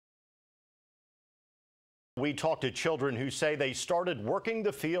We talked to children who say they started working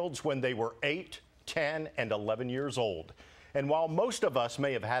the fields when they were 8, 10, and 11 years old. And while most of us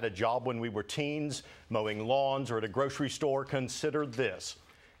may have had a job when we were teens, mowing lawns or at a grocery store, consider this.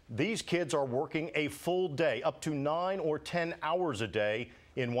 These kids are working a full day, up to 9 or 10 hours a day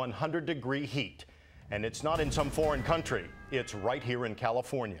in 100-degree heat. And it's not in some foreign country. It's right here in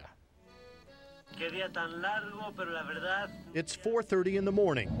California. It's 4:30 in the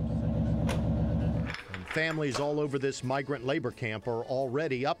morning. And families all over this migrant labor camp are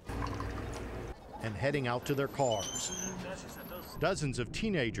already up and heading out to their cars. Dozens of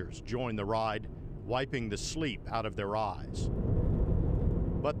teenagers join the ride, wiping the sleep out of their eyes.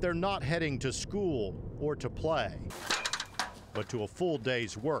 But they're not heading to school or to play, but to a full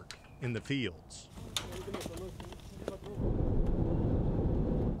day's work in the fields.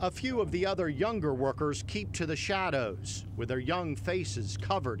 A few of the other younger workers keep to the shadows, with their young faces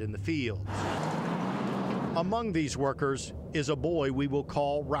covered in the fields. Among these workers is a boy we will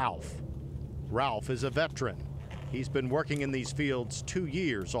call Ralph. Ralph is a veteran. He's been working in these fields 2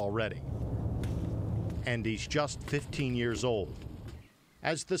 years already. And he's just 15 years old.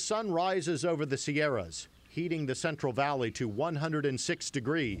 As the sun rises over the Sierras, heating the Central Valley to 106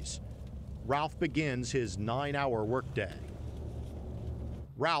 degrees, Ralph begins his 9-hour workday.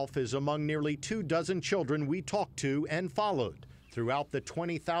 Ralph is among nearly 24 children we talked to and followed throughout the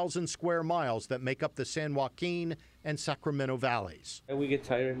 20,000 square miles that make up the San Joaquin and Sacramento valleys. We get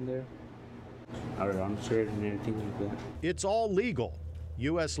tired in there. Our arms hurt and everything like that. It's all legal.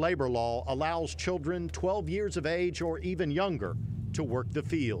 U.S. labor law allows children 12 years of age or even younger to work the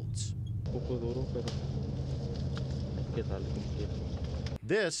fields.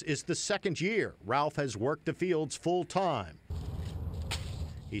 This is the second year Ralph has worked the fields full time.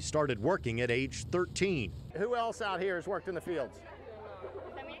 He started working at age 13. Who else out here has worked in the fields?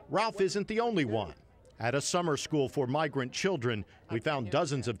 Ralph isn't the only one. At a summer school for migrant children, we found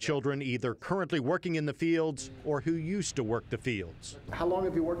dozens of children either currently working in the fields or who used to work the fields. How long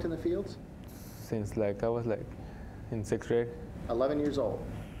have you worked in the fields? Since I was in 6th grade. 11 years old?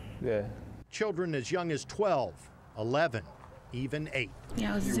 Yeah. Children as young as 12, 11, even 8.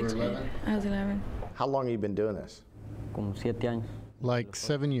 Yeah, I was in 6th grade. I was 11. How long have you been doing this? Como 7 años. Like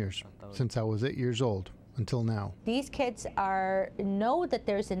 7 years, since I was 8 years old until now. These kids know that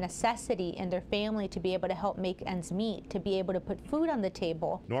there's a necessity in their family to be able to help make ends meet, to be able to put food on the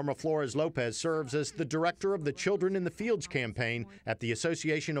table. Norma Flores Lopez serves as the director of the Children in the Fields campaign at the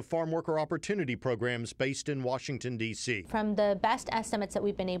Association of Farm Worker Opportunity Programs based in Washington, D.C. From the best estimates that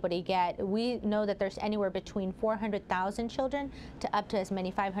we've been able to get, we know that there's anywhere between 400,000 children to up to as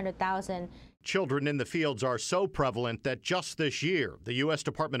many 500,000. Children in the fields are so prevalent that just this year, the U.S.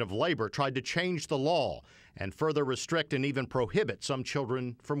 Department of Labor tried to change the law and further restrict and even prohibit some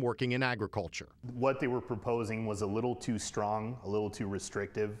children from working in agriculture. What they were proposing was a little too strong, a little too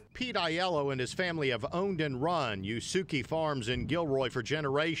restrictive. Pete Aiello and his family have owned and run Yusuki Farms in Gilroy for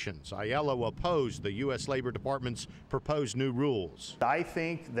generations. Aiello opposed the U.S. Labor Department's proposed new rules. I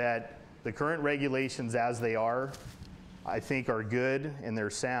think that the current regulations as they are, I think are good and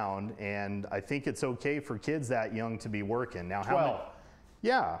they're sound, and I think it's okay for kids that young to be working. Now, 12.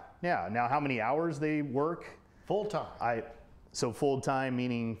 Yeah. Now, how many hours they work? Full time. So full time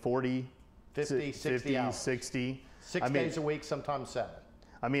meaning 40, 50, 60 hours. 60. 6 days a week, sometimes 7.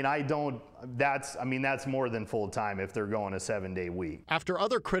 I mean, that's more than full time if they're going a 7-day week. After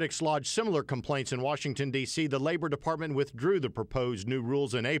other critics lodged similar complaints in Washington, D.C., the Labor Department withdrew the proposed new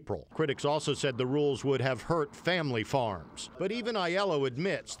rules in April. Critics also said the rules would have hurt family farms. But even Aiello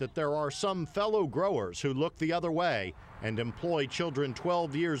admits that there are some fellow growers who look the other way and employ children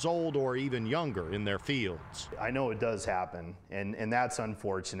 12 years old or even younger in their fields. I know it does happen, and that's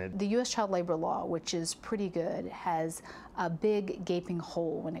unfortunate. The U.S. child labor law, which is pretty good, has a big gaping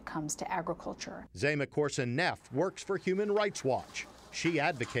hole when it comes to agriculture. Zema Corson-Neff works for Human Rights Watch. She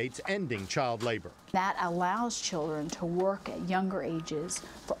advocates ending child labor. That allows children to work at younger ages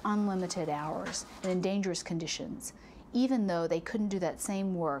for unlimited hours and in dangerous conditions, even though they couldn't do that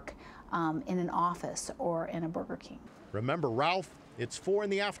same work in an office or in a Burger King. Remember Ralph? It's 4 in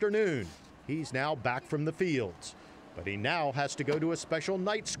the afternoon. He's now back from the fields, but he now has to go to a special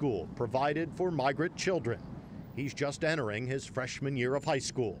night school provided for migrant children. He's just entering his freshman year of high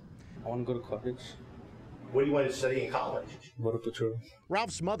school. I want to go to college. What do you want to study in college? Border Patrol.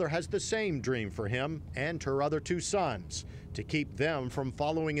 Ralph's mother has the same dream for him and her other 2 sons, to keep them from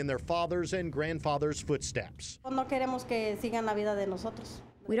following in their father's and grandfather's footsteps. We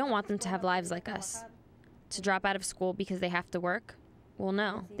don't want them to have lives like us. To drop out of school because they have to work? Well,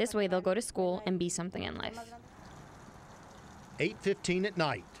 no. This way they'll go to school and be something in life. 8:15 at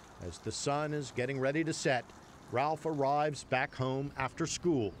night, As the sun is getting ready to set, Ralph arrives back home after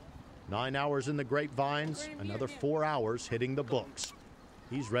school. 9 hours in the grapevines, another 4 hours hitting the books.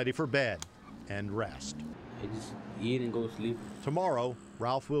 He's ready for bed and rest. I just eat and go to sleep. Tomorrow,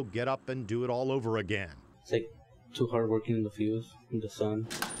 Ralph will get up and do it all over again. It's like too hard working in the fields, in the sun.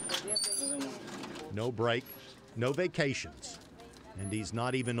 No break, no vacations, and he's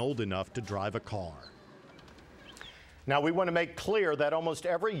not even old enough to drive a car. Now, we want to make clear that almost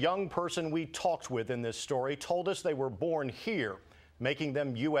every young person we talked with in this story told us they were born here, making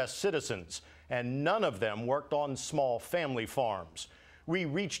them U.S. citizens, and none of them worked on small family farms. We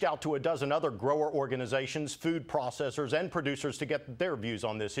reached out to a dozen other grower organizations, food processors, and producers to get their views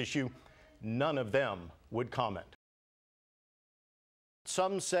on this issue. None of them would comment.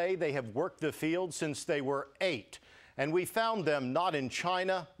 Some say they have worked the field since they were 8, and we found them not in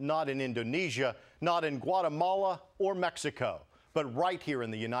China, not in Indonesia, not in Guatemala or Mexico, but right here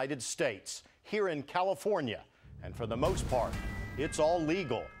in the United States, here in California. And for the most part, it's all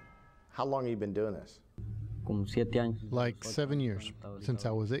legal. How long have you been doing this? Like 7 years, since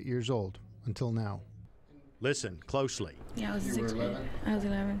I was 8 years old, until now. Listen closely. Yeah, I was in 6th grade. I was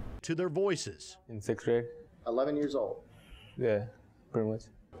 11. To their voices. In 6th grade? 11 years old. Yeah, pretty much.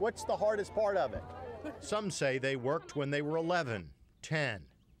 What's the hardest part of it? Some say they worked when they were 11, 10.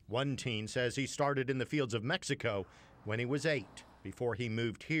 One teen says he started in the fields of Mexico when he was 8, before he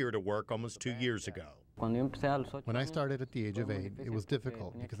moved here to work almost 2 years ago. When I started at the age of 8, it was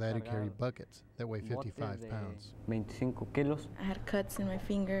difficult because I had to carry buckets that weigh 55 pounds. I had cuts in my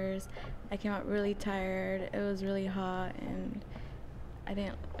fingers. I came out really tired. It was really hot, and I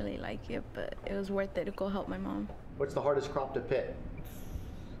didn't really like it, but it was worth it to go help my mom. What's the hardest crop to pick?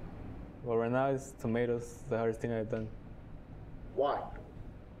 Well, right now it's tomatoes, the hardest thing I've done. Why?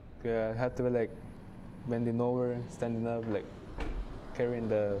 I had to be like bending over, standing up, like carrying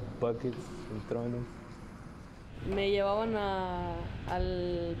the buckets and throwing them. Me llevaban a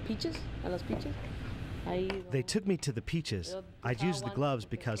las peaches. They took me to the peaches. I'd use the gloves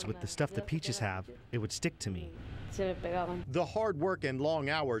because with the stuff the peaches have, it would stick to me. The hard work and long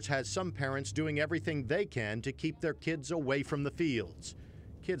hours has some parents doing everything they can to keep their kids away from the fields.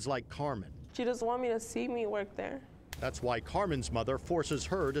 Kids like Carmen. She doesn't want me to see me work there. That's why Carmen's mother forces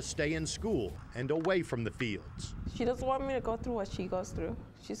her to stay in school and away from the fields. She doesn't want me to go through what she goes through.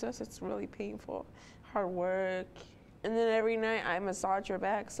 She says it's really painful, hard work. And then every night I massage her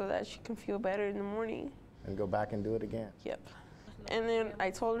back so that she can feel better in the morning. And go back and do it again? Yep. And then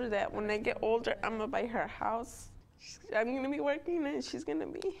I told her that when I get older, I'm gonna buy her a house. I'm gonna be working and she's gonna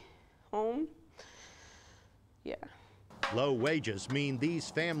be home. Yeah. Low wages mean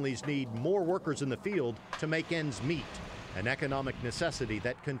these families need more workers in the field to make ends meet, an economic necessity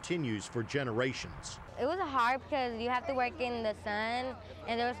that continues for generations. It was hard because you have to work in the sun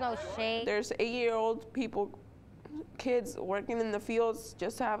and there was no shade. There's 8-year-old people, kids working in the fields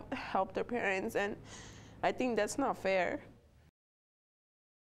just to help their parents, and I think that's not fair.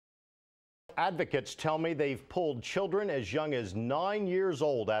 Advocates tell me they've pulled children as young as 9 years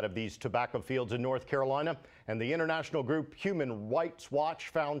old out of these tobacco fields in North Carolina, and the international group Human Rights Watch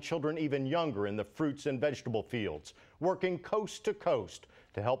found children even younger in the fruits and vegetable fields, working coast to coast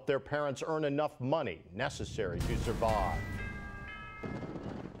to help their parents earn enough money necessary to survive.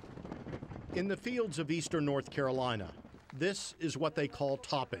 In the fields of eastern North Carolina, this is what they call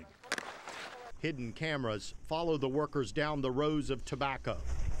topping. Hidden cameras follow the workers down the rows of tobacco.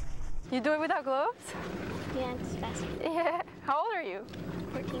 You do it without gloves? Yeah, it's faster. Yeah. How old are you?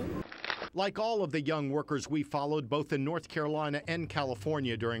 14. Like all of the young workers we followed both in North Carolina and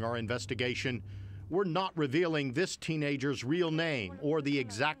California during our investigation, we're not revealing this teenager's real name or the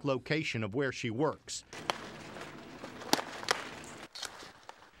exact location of where she works.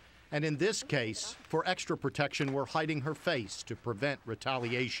 And in this case, for extra protection, we're hiding her face to prevent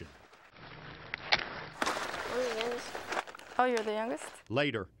retaliation. Oh, you're the youngest?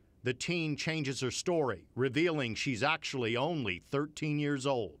 Later, the teen changes her story, revealing she's actually only 13 years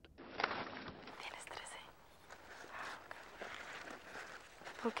old.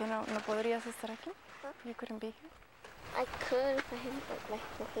 ¿Por qué no podrías estar aquí? You couldn't be here? I could if I had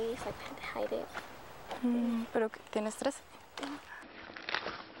like the face, I had to hide it. Pero tienes 13.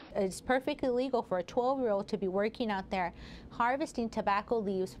 It's perfectly legal for a 12-year-old to be working out there harvesting tobacco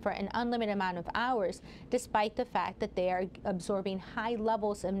leaves for an unlimited amount of hours, despite the fact that they are absorbing high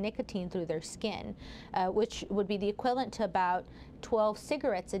levels of nicotine through their skin, which would be the equivalent to about 12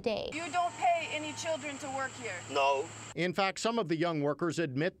 cigarettes a day. You don't pay any children to work here? No. In fact, some of the young workers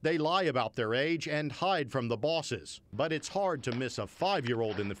admit they lie about their age and hide from the bosses. But it's hard to miss a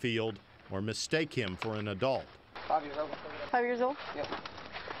 5-year-old in the field or mistake him for an adult. 5 years old. 5 years old? Yep.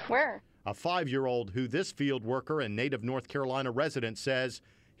 Where? A 5-year-old who this field worker and native North Carolina resident says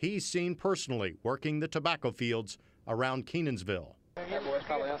he's seen personally working the tobacco fields around Kenansville. That boy's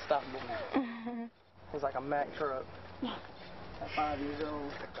probably unstoppable. He's like a Mack truck. At 5 years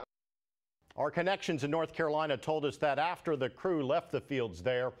old. Our connections in North Carolina told us that after the crew left the fields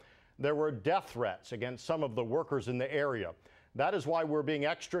there were death threats against some of the workers in the area. That is why we're being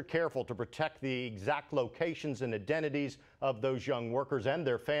extra careful to protect the exact locations and identities of those young workers and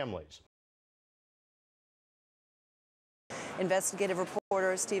their families. Investigative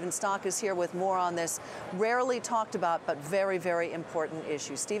reporter Stephen Stock is here with more on this rarely talked about but very, very important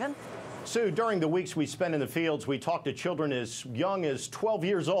issue. Stephen? Sue, during the weeks we spent in the fields, we talked to children as young as 12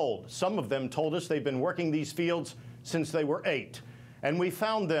 years old. Some of them told us they've been working these fields since they were 8. And we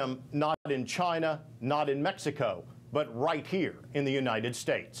found them not in China, not in Mexico, but right here in the United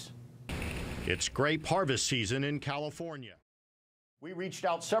States. It's grape harvest season in California. We reached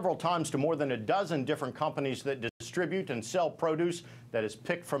out several times to more than a dozen different companies that distribute and sell produce that is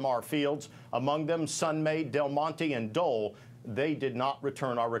picked from our fields, among them Sun-May, Del Monte, and Dole. They did not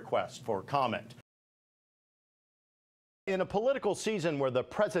return our request for comment. In a political season where the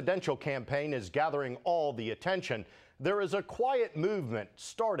presidential campaign is gathering all the attention, there is a quiet movement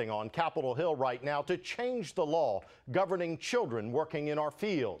starting on Capitol Hill right now to change the law governing children working in our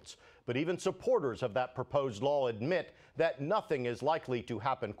fields. But even supporters of that proposed law admit that nothing is likely to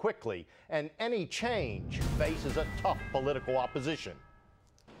happen quickly, and any change faces a tough political opposition.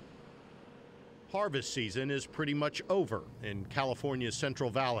 Harvest season is pretty much over in California's Central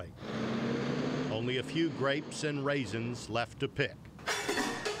Valley. Only a few grapes and raisins left to pick.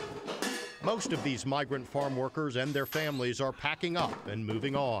 Most of these migrant farm workers and their families are packing up and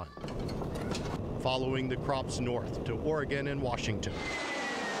moving on, following the crops north to Oregon and Washington.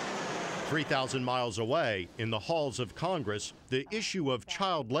 3,000 miles away, in the halls of Congress, the issue of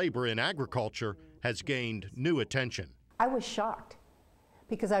child labor in agriculture has gained new attention. I was shocked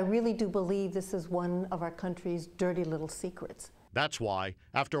because I really do believe this is one of our country's dirty little secrets. That's why,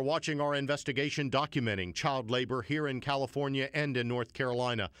 after watching our investigation documenting child labor here in California and in North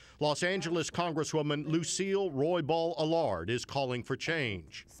Carolina, Los Angeles Congresswoman Lucille Roybal Allard is calling for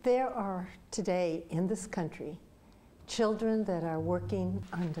change. There are today in this country children that are working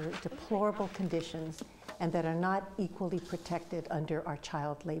under deplorable conditions and that are not equally protected under our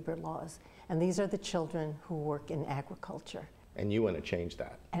child labor laws. And these are the children who work in agriculture. And you want to change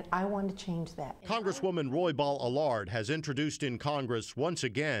that. And I want to change that. Congresswoman Roybal Allard has introduced in Congress once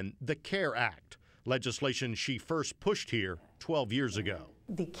again the CARE Act, legislation she first pushed here 12 years ago.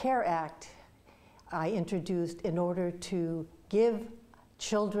 The CARE Act I introduced in order to give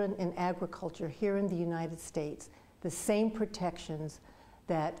children in agriculture here in the United States the same protections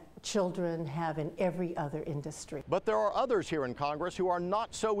that children have in every other industry. But there are others here in Congress who are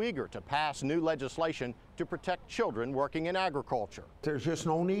not so eager to pass new legislation to protect children working in agriculture. There's just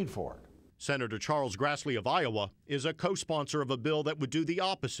no need for it. Senator Charles Grassley of Iowa is a co-sponsor of a bill that would do the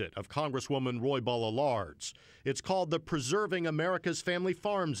opposite of Congresswoman Roybal Allard's. It's called the Preserving America's Family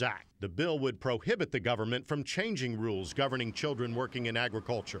Farms Act. The bill would prohibit the government from changing rules governing children working in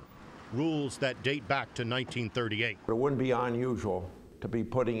agriculture, rules that date back to 1938. It wouldn't be unusual to be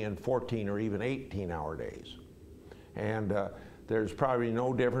putting in 14 or even 18-hour days. And there's probably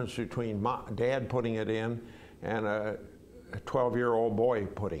no difference between dad putting it in and a 12-year-old boy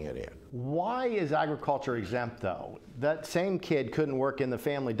putting it in. Why is agriculture exempt, though? That same kid couldn't work in the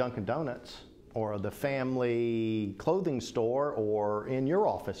family Dunkin' Donuts or the family clothing store or in your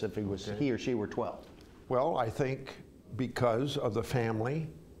office if he or she were 12. Well, I think because of the family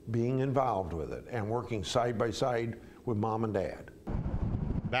being involved with it and working side by side with mom and dad.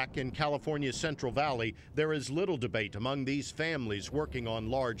 Back in California's Central Valley, there is little debate among these families working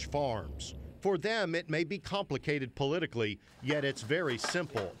on large farms. For them, it may be complicated politically, yet it's very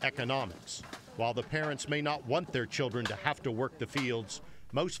simple economics. While the parents may not want their children to have to work the fields,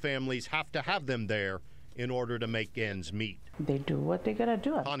 most families have to have them there in order to make ends meet. They do what they gotta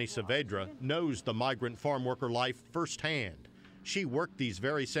do. Connie Saavedra knows the migrant farm worker life firsthand. She worked these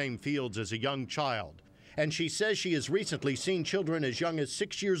very same fields as a young child, and she says she has recently seen children as young as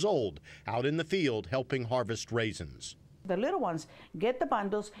 6 years old out in the field helping harvest raisins. The little ones get the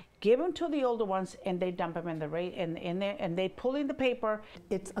bundles, give them to the older ones, and they dump them in the and they pull in the paper.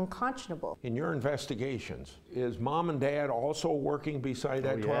 It's unconscionable. In your investigations, is mom and dad also working beside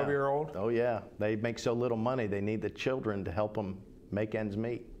that 12-year-old? Oh yeah, they make so little money, they need the children to help them make ends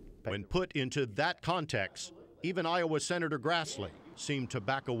meet. When put into that context, even Iowa Senator Grassley seemed to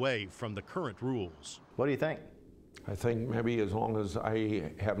back away from the current rules. What do you think? I think maybe as long as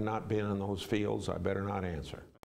I have not been in those fields, I better not answer.